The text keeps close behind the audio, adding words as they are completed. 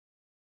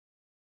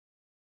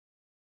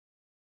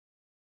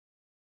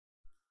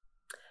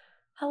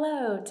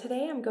Hello,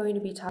 today I'm going to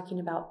be talking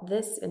about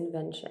this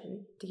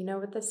invention. Do you know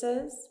what this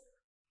is?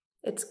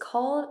 It's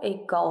called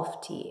a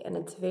golf tee, and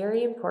it's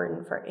very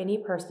important for any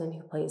person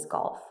who plays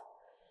golf.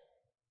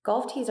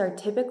 Golf tees are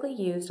typically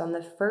used on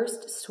the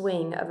first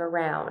swing of a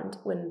round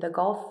when the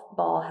golf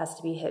ball has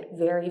to be hit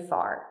very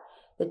far.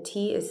 The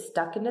tee is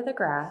stuck into the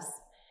grass,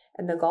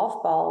 and the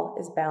golf ball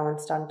is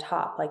balanced on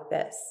top like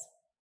this.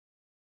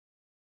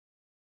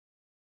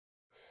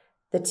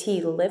 The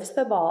tee lifts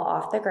the ball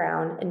off the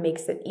ground and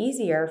makes it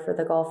easier for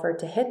the golfer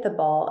to hit the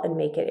ball and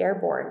make it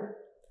airborne.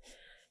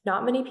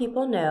 Not many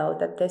people know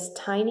that this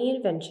tiny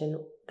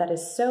invention that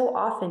is so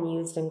often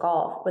used in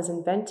golf was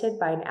invented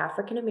by an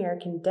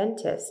African-American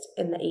dentist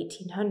in the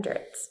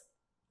 1800s.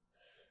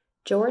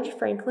 George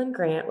Franklin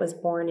Grant was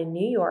born in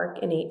New York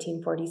in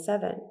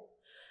 1847.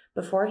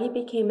 Before he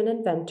became an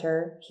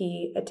inventor,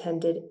 he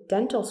attended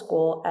dental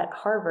school at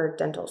Harvard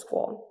Dental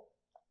School.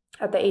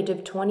 At the age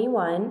of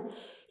 21,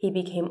 he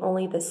became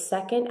only the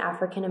second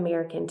African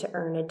American to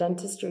earn a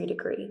dentistry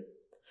degree.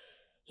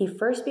 He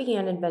first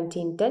began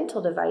inventing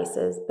dental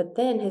devices, but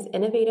then his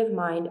innovative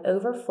mind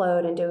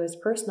overflowed into his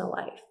personal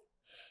life.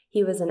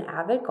 He was an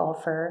avid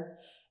golfer,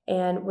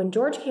 and when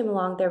George came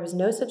along, there was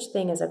no such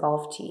thing as a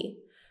golf tee.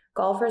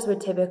 Golfers would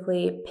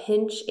typically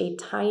pinch a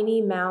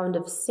tiny mound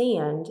of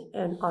sand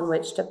on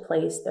which to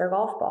place their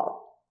golf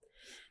ball.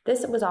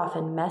 This was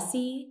often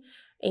messy,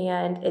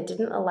 and it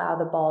didn't allow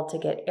the ball to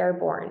get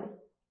airborne.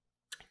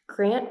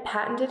 Grant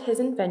patented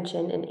his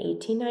invention in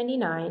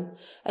 1899,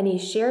 and he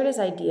shared his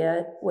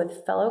idea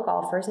with fellow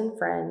golfers and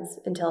friends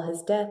until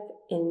his death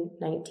in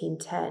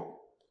 1910.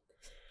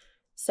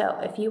 So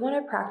if you want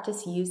to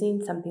practice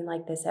using something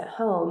like this at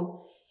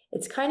home,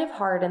 it's kind of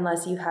hard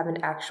unless you have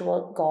an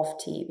actual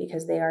golf tee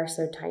because they are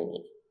so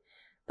tiny.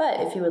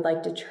 But if you would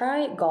like to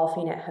try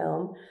golfing at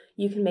home,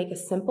 you can make a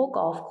simple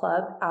golf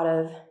club out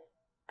of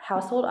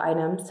household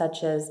items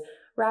such as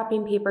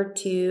wrapping paper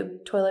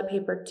tube, toilet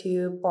paper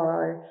tube,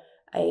 or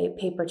a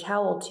paper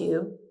towel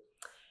tube,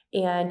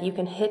 and you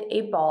can hit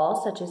a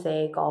ball such as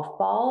a golf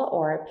ball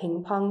or a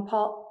ping pong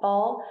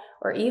ball,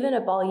 or even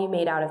a ball you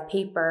made out of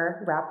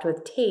paper wrapped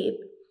with tape,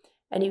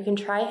 and you can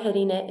try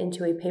hitting it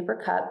into a paper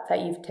cup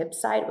that you've tipped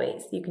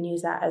sideways. You can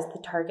use that as the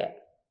target.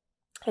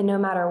 And no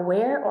matter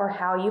where or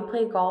how you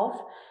play golf,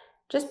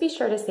 just be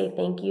sure to say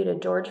thank you to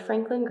George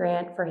Franklin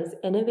Grant for his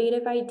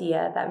innovative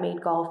idea that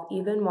made golf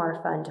even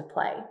more fun to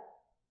play.